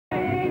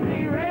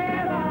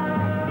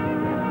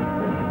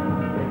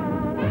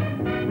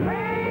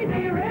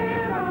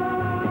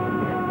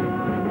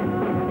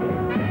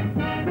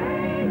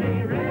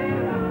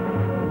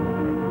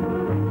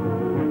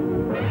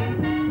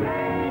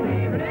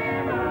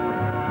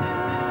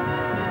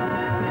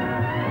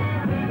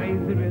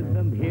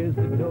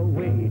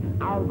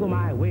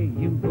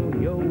you go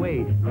your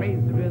way.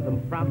 Crazy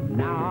rhythm from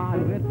now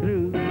on, we're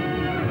through.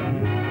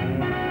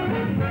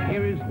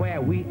 Here is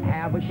where we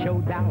have a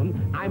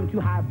showdown. I'm too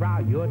highbrow,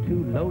 you're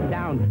too low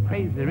down.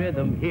 Crazy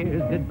rhythm,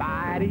 here's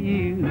goodbye to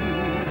you.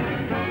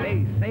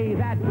 They say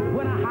that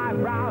when a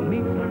highbrow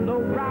meets a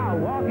lowbrow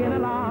walking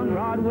along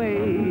Broadway,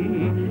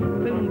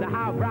 soon the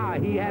highbrow,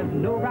 he has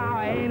no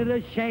brow, ain't it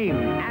a shame?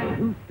 And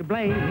who's to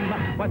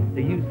blame? What's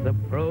the use of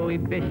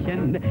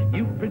prohibition?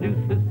 You produce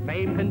the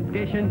same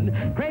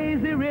condition.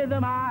 Crazy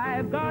rhythm,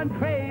 I've gone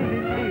crazy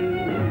too.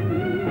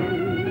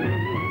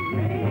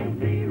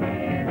 Crazy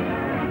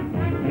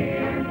rhythm,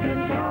 here's the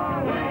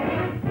doorway.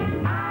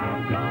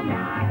 I'll go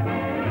my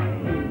way,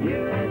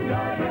 you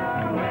go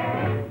your way.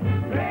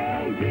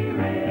 Crazy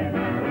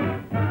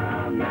rhythm,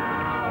 from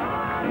now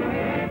on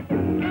we're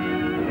through.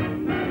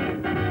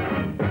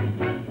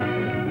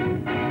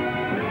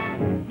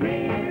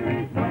 Here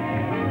is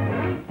where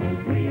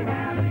we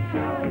have a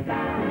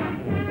showdown.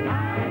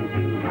 I'm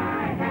too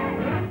high hat,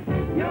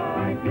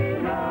 you're too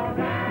low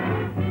down.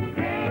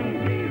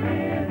 Crazy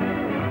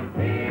rhythm,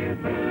 here's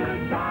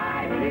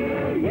goodbye to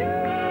you.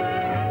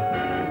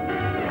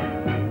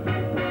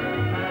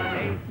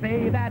 They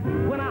say that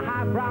when a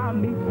highbrow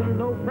meets a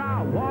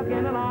lowbrow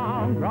walking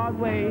along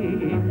Broadway,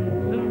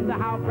 soon the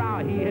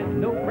highbrow, he has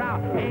no brow,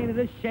 ain't it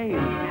a shame?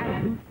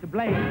 And who's to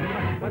blame?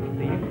 What's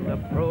the use of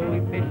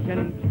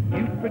prohibition?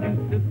 You produce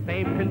the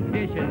same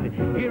condition.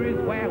 Here is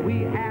where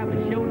we have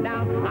a